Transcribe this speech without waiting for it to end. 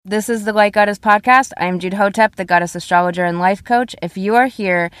This is the Light Goddess Podcast. I'm Jude Hotep, the Goddess Astrologer and Life Coach. If you are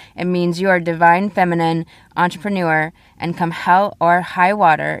here, it means you are divine feminine, entrepreneur, and come hell or high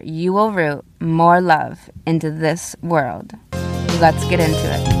water, you will root more love into this world. Let's get into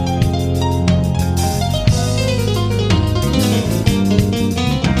it.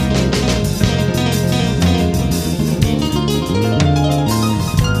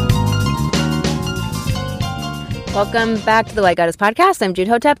 Welcome back to the Light Goddess Podcast. I'm Jude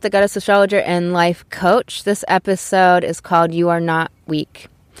Hotep, the Goddess Astrologer and Life Coach. This episode is called You Are Not Weak.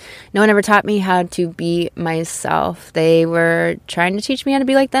 No one ever taught me how to be myself. They were trying to teach me how to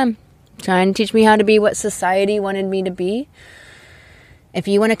be like them, trying to teach me how to be what society wanted me to be. If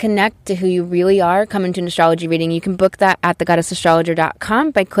you want to connect to who you really are, come into an astrology reading. You can book that at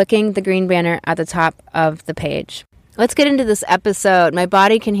thegoddessastrologer.com by clicking the green banner at the top of the page. Let's get into this episode. My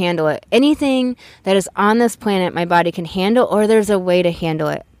body can handle it. Anything that is on this planet, my body can handle, or there's a way to handle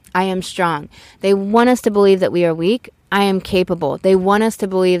it. I am strong. They want us to believe that we are weak. I am capable. They want us to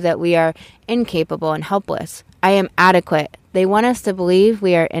believe that we are incapable and helpless. I am adequate. They want us to believe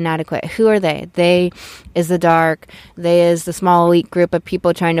we are inadequate. Who are they? They is the dark. They is the small elite group of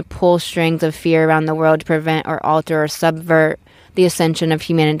people trying to pull strings of fear around the world to prevent or alter or subvert the ascension of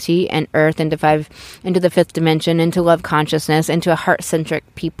humanity and Earth into the fifth dimension, into love consciousness, into a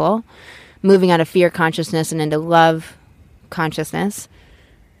heart-centric people, moving out of fear consciousness and into love consciousness.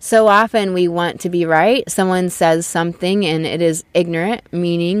 So often we want to be right. Someone says something and it is ignorant,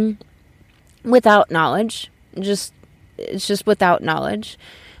 meaning without knowledge. It's just without knowledge.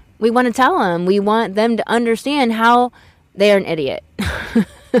 We want to tell them. We want them to understand how they are an idiot.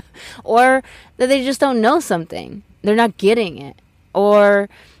 Or that they just don't know something. They're not getting it, or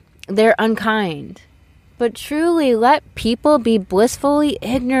they're unkind. But truly, let people be blissfully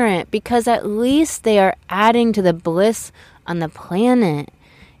ignorant, because at least they are adding to the bliss on the planet.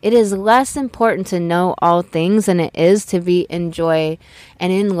 It is less important to know all things than it is to be in joy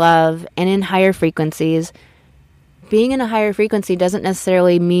and in love and in higher frequencies. Being in a higher frequency doesn't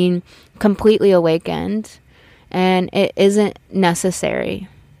necessarily mean completely awakened, and it isn't necessary.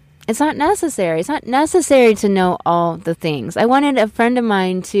 It's not necessary. It's not necessary to know all the things. I wanted a friend of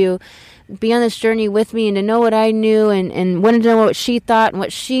mine to be on this journey with me and to know what I knew and wanted to know what she thought and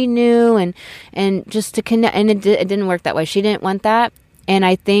what she knew and just to connect. And it didn't work that way. She didn't want that. And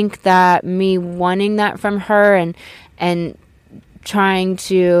I think that me wanting that from her and trying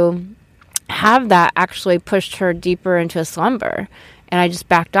to have that actually pushed her deeper into a slumber. And I just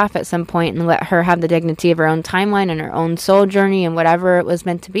backed off at some point and let her have the dignity of her own timeline and her own soul journey and whatever it was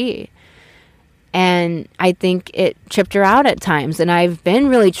meant to be. And I think it tripped her out at times. And I've been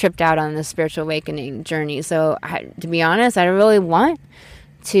really tripped out on this spiritual awakening journey. So to be honest, I don't really want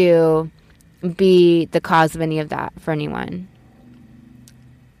to be the cause of any of that for anyone.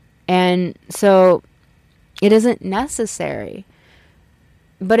 And so it isn't necessary.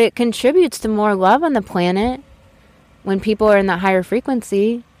 But it contributes to more love on the planet. When people are in that higher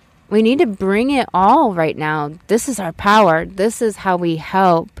frequency, we need to bring it all right now. This is our power. This is how we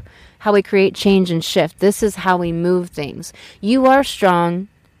help, how we create change and shift. This is how we move things. You are strong.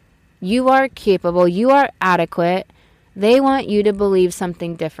 You are capable. You are adequate. They want you to believe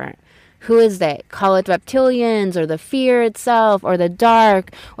something different. Who is they? Call it reptilians or the fear itself or the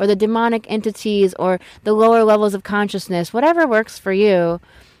dark or the demonic entities or the lower levels of consciousness, whatever works for you.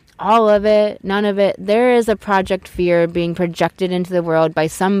 All of it, none of it. There is a project fear being projected into the world by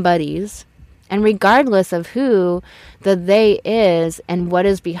some buddies. And regardless of who the they is and what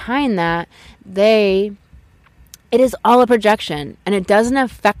is behind that, it is all a projection. And it doesn't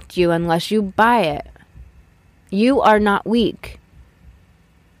affect you unless you buy it. You are not weak.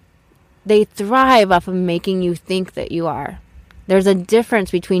 They thrive off of making you think that you are. There's a difference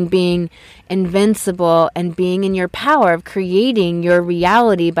between being invincible and being in your power of creating your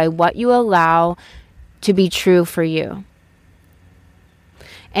reality by what you allow to be true for you.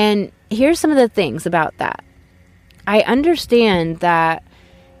 And here's some of the things about that. I understand that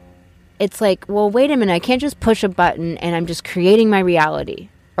it's like, well, wait a minute, I can't just push a button and I'm just creating my reality.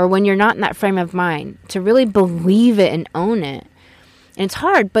 Or when you're not in that frame of mind, to really believe it and own it. And it's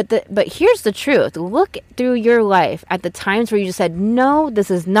hard, but here's the truth. Look through your life at the times where you just said, no, this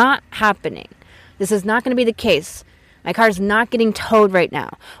is not happening. This is not going to be the case. My car's not getting towed right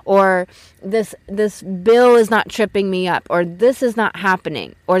now. Or this bill is not tripping me up. Or this is not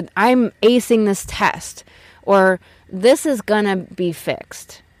happening. Or I'm acing this test. Or this is going to be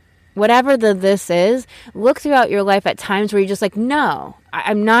fixed. Whatever this is, look throughout your life at times where you're just like, no,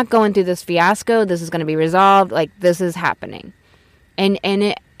 I'm not going through this fiasco. This is going to be resolved. Like, this is happening.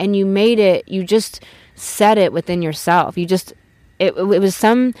 And you made it, you just said it within yourself. It was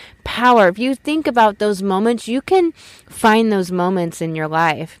some power. If you think about those moments, you can find those moments in your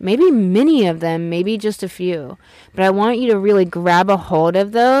life. Maybe many of them, maybe just a few. But I want you to really grab a hold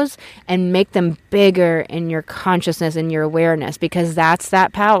of those and make them bigger in your consciousness and your awareness, because that's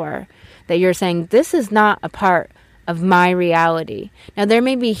that power that you're saying, this is not a part of my reality. Now, there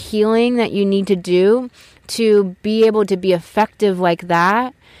may be healing that you need to do to be able to be effective like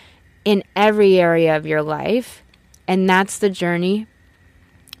that in every area of your life. And that's the journey.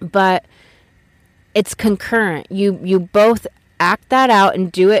 But it's concurrent. You both act that out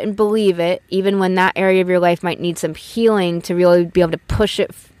and do it and believe it, even when that area of your life might need some healing to really be able to push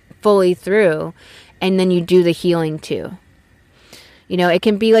it fully through. And then you do the healing too. You know, it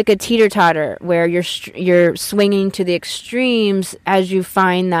can be like a teeter-totter where you're swinging to the extremes as you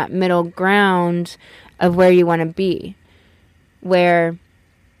find that middle ground of where you want to be, where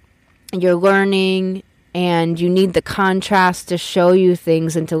you're learning and you need the contrast to show you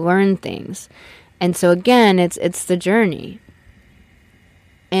things and to learn things. And so again, it's the journey.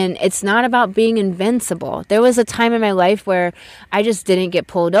 And it's not about being invincible. There was a time in my life where I just didn't get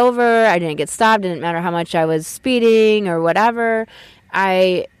pulled over. I didn't get stopped. It didn't matter how much I was speeding or whatever.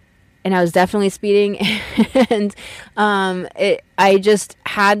 I was definitely speeding. And I just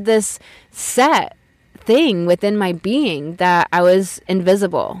had this set thing within my being that I was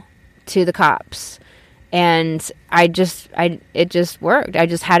invisible to the cops. And it just worked. I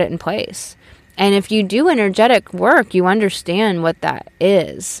just had it in place. And if you do energetic work, you understand what that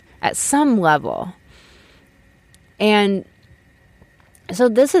is at some level. And so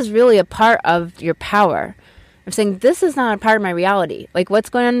this is really a part of your power. I'm saying this is not a part of my reality. Like what's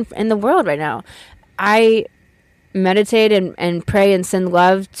going on in the world right now. I meditate and pray and send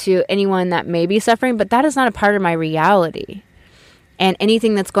love to anyone that may be suffering, but that is not a part of my reality. And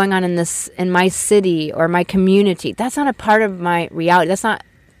anything that's going on in my city or my community, that's not a part of my reality. That's not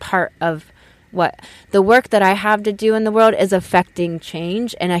part of what the work that I have to do in the world is affecting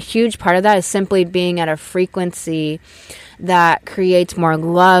change. And a huge part of that is simply being at a frequency that creates more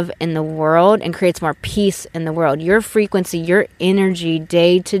love in the world and creates more peace in the world. Your frequency, your energy,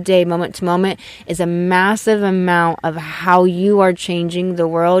 day to day, moment to moment, is a massive amount of how you are changing the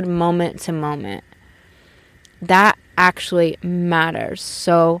world moment to moment. That actually matters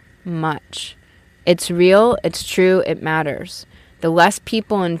so much. It's real, it's true, it matters. The less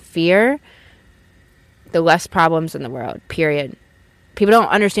people in fear, the less problems in the world, period. People don't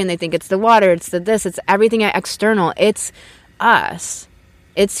understand. They think it's the water, it's the this, it's everything external. It's us.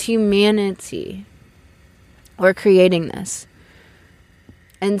 It's humanity. We're creating this.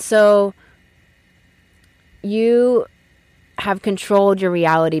 And so you have controlled your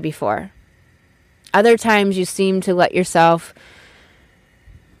reality before. Other times you seem to let yourself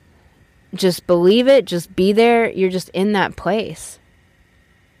just believe it, just be there. You're just in that place.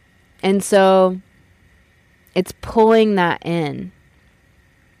 And so it's pulling that in.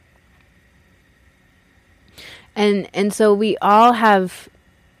 And so we all have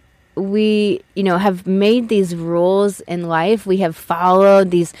made these rules in life. We have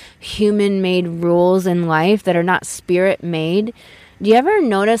followed these human-made rules in life that are not spirit-made. Do you ever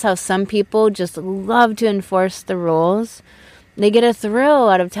notice how some people just love to enforce the rules? They get a thrill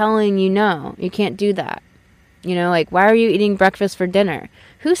out of telling you, no, you can't do that. You know, like, why are you eating breakfast for dinner?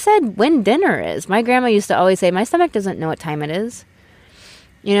 Who said when dinner is? My grandma used to always say, my stomach doesn't know what time it is.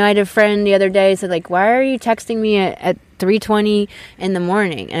 You know, I had a friend the other day said, like, why are you texting me at 3:20 in the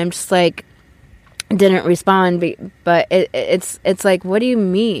morning? And I'm just like, didn't respond. But it's like, what do you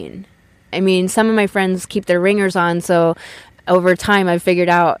mean? I mean, some of my friends keep their ringers on, so over time I've figured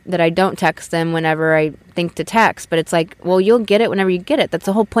out that I don't text them whenever I think to text. But it's like, well, you'll get it whenever you get it. That's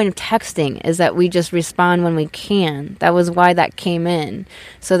the whole point of texting, is that we just respond when we can. That was why that came in,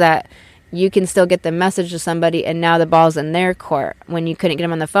 so that you can still get the message to somebody, and now the ball's in their court when you couldn't get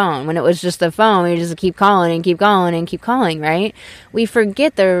them on the phone. When it was just the phone, you just keep calling and keep calling and keep calling, right? We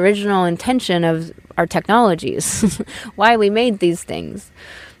forget the original intention of our technologies, why we made these things,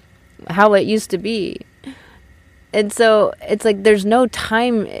 how it used to be. And so it's like there's no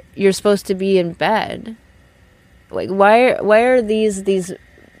time you're supposed to be in bed. Like, why are these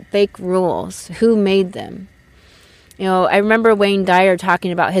fake rules? Who made them? You know, I remember Wayne Dyer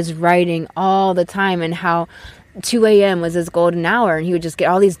talking about his writing all the time and how 2 a.m. was his golden hour, and he would just get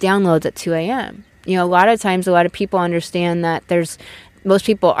all these downloads at 2 a.m. You know, a lot of times, a lot of people understand that most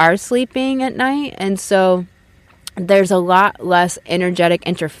people are sleeping at night, and so there's a lot less energetic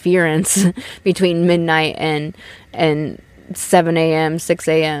interference between midnight and 7 a.m., 6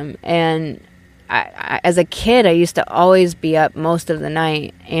 a.m. And I, as a kid, I used to always be up most of the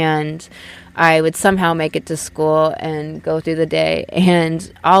night, and I would somehow make it to school and go through the day.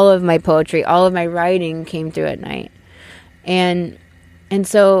 And all of my poetry, all of my writing came through at night. And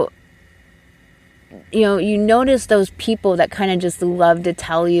so, you notice those people that kind of just love to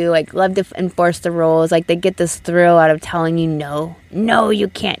tell you, like, love to enforce the rules. Like, they get this thrill out of telling you, no, you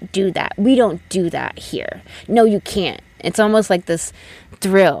can't do that. We don't do that here. No, you can't. It's almost like this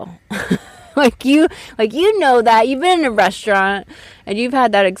thrill. Like you know that you've been in a restaurant and you've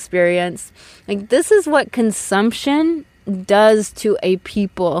had that experience. Like, this is what consumption does to a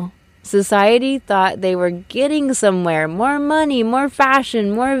people. Society thought they were getting somewhere, more money, more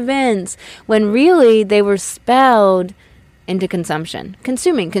fashion, more events, when really they were spelled into consumption,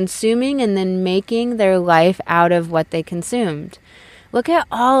 consuming, and then making their life out of what they consumed. Look at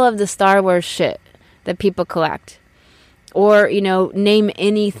all of the Star Wars shit that people collect. Or, name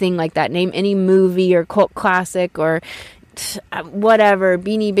anything like that. Name any movie or cult classic or whatever,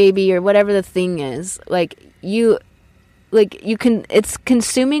 Beanie Baby or whatever the thing is. It's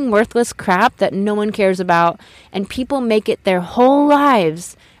consuming worthless crap that no one cares about. And people make it their whole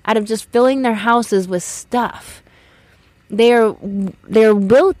lives out of just filling their houses with stuff. They're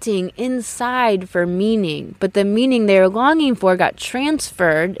wilting inside for meaning, but the meaning they're longing for got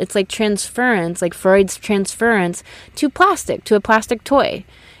transferred. It's like transference, like Freud's transference, to plastic, to a plastic toy.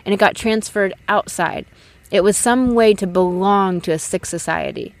 And it got transferred outside. It was some way to belong to a sick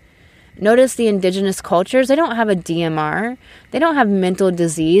society. Notice the indigenous cultures, they don't have a DMR. They don't have mental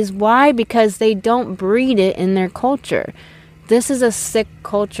disease. Why? Because they don't breed it in their culture. This is a sick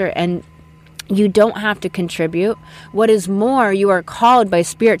culture, and you don't have to contribute. What is more, you are called by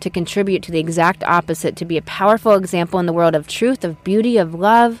Spirit to contribute to the exact opposite, to be a powerful example in the world of truth, of beauty, of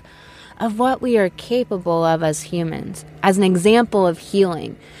love, of what we are capable of as humans, as an example of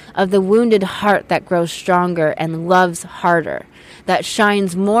healing, of the wounded heart that grows stronger and loves harder, that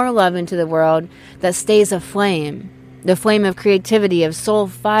shines more love into the world, that stays aflame. The flame of creativity, of soul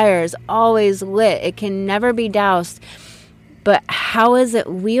fire is always lit. It can never be doused. But how is it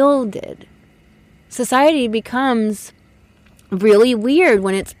wielded? Society becomes really weird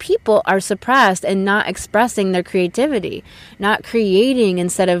when its people are suppressed and not expressing their creativity, not creating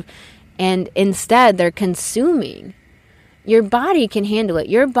instead they're consuming. Your body can handle it.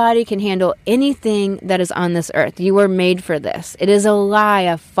 Your body can handle anything that is on this earth. You were made for this. It is a lie,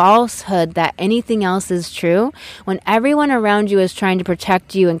 a falsehood that anything else is true. When everyone around you is trying to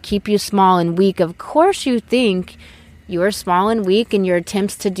protect you and keep you small and weak, of course you think you are small and weak, and your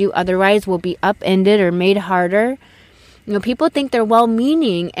attempts to do otherwise will be upended or made harder. People think they're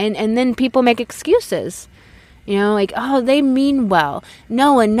well-meaning, and then people make excuses. They mean well.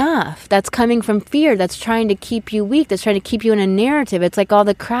 No, enough. That's coming from fear. That's trying to keep you weak. That's trying to keep you in a narrative. It's like all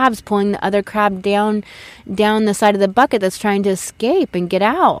the crabs pulling the other crab down the side of the bucket that's trying to escape and get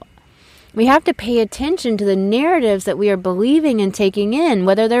out. We have to pay attention to the narratives that we are believing and taking in,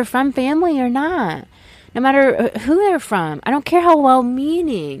 whether they're from family or not. No matter who they're from. I don't care how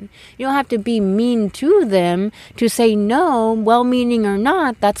well-meaning. You don't have to be mean to them to say, no, well-meaning or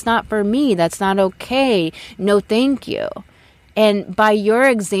not, that's not for me. That's not okay. No, thank you. And by your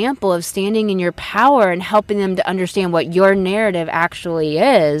example of standing in your power and helping them to understand what your narrative actually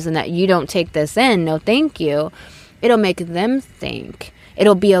is and that you don't take this in, no, thank you, it'll make them think.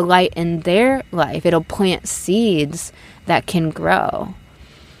 It'll be a light in their life. It'll plant seeds that can grow.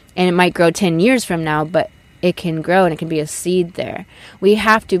 And it might grow 10 years from now, but it can grow and it can be a seed there. We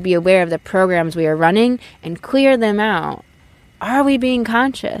have to be aware of the programs we are running and clear them out. Are we being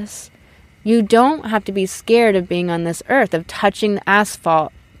conscious? You don't have to be scared of being on this earth, of touching the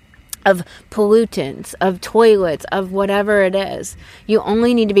asphalt, of pollutants, of toilets, of whatever it is. You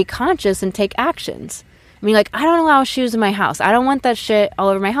only need to be conscious and take actions. I don't allow shoes in my house. I don't want that shit all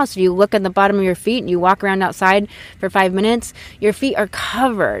over my house. If you look at the bottom of your feet and you walk around outside for 5 minutes, your feet are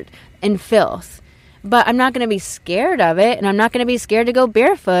covered in filth. But I'm not going to be scared of it, and I'm not going to be scared to go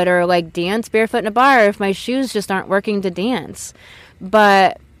barefoot or dance barefoot in a bar if my shoes just aren't working to dance.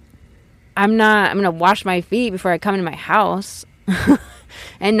 But I'm going to wash my feet before I come into my house.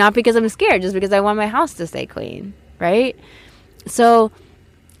 And not because I'm scared, just because I want my house to stay clean, right? So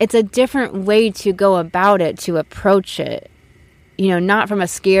it's a different way to go about it, to approach it, not from a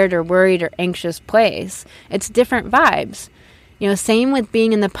scared or worried or anxious place. It's different vibes. Same with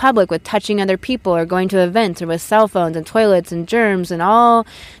being in the public, with touching other people or going to events or with cell phones and toilets and germs and all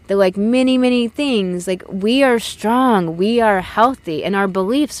the many, many things. We are strong, we are healthy, and our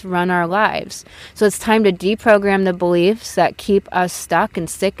beliefs run our lives. So it's time to deprogram the beliefs that keep us stuck and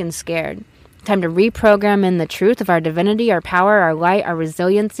sick and scared. Time to reprogram in the truth of our divinity, our power, our light, our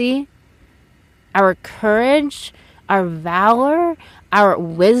resiliency, our courage, our valor, our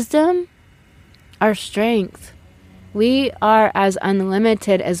wisdom, our strength. We are as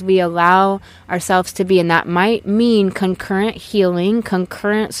unlimited as we allow ourselves to be. And that might mean concurrent healing,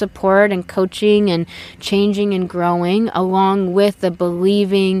 concurrent support and coaching and changing and growing, along with the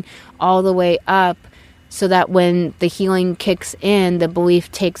believing all the way up, so that when the healing kicks in, the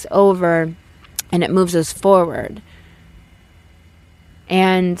belief takes over and it moves us forward.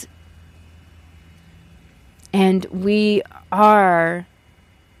 And we are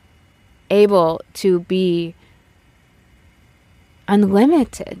able to be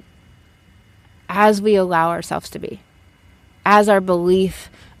unlimited as we allow ourselves to be, as our belief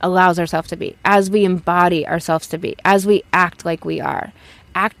allows ourselves to be, as we embody ourselves to be, as we act like we are.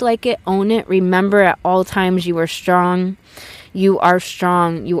 Act like it, own it. Remember at all times you are strong. You are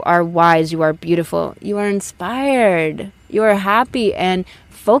strong. You are wise. You are beautiful. You are inspired. You are happy. And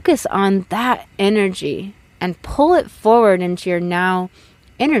focus on that energy and pull it forward into your now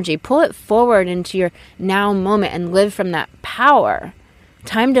energy. Pull it forward into your now moment and live from that power.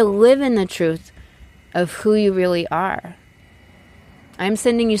 Time to live in the truth of who you really are. I'm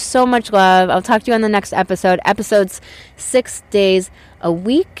sending you so much love. I'll talk to you on the next episode. Episodes 6 days a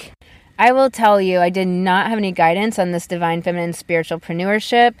week. I will tell you, I did not have any guidance on this divine feminine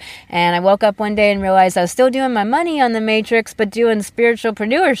spiritualpreneurship. And I woke up one day and realized I was still doing my money on the matrix, but doing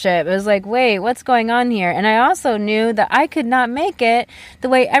spiritualpreneurship. It was like, wait, what's going on here? And I also knew that I could not make it the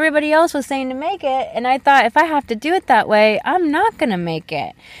way everybody else was saying to make it. And I thought, if I have to do it that way, I'm not going to make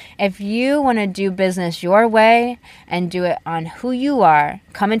it. If you want to do business your way and do it on who you are,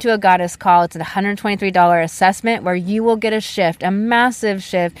 come into a Goddess Call. It's a $123 assessment where you will get a shift, a massive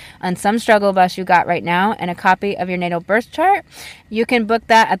shift on some struggle bus you got right now and a copy of your natal birth chart. You can book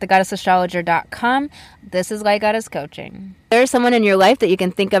that at thegoddessastrologer.com. This is Light Goddess Coaching. If there's someone in your life that you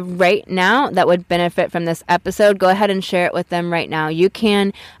can think of right now that would benefit from this episode, go ahead and share it with them right now. You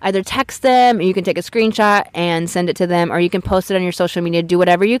can either text them, or you can take a screenshot and send it to them, or you can post it on your social media. Do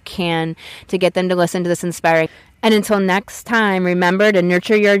whatever you can to get them to listen to this inspiring. And until next time, remember to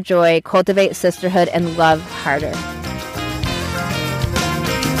nurture your joy, cultivate sisterhood, and love harder.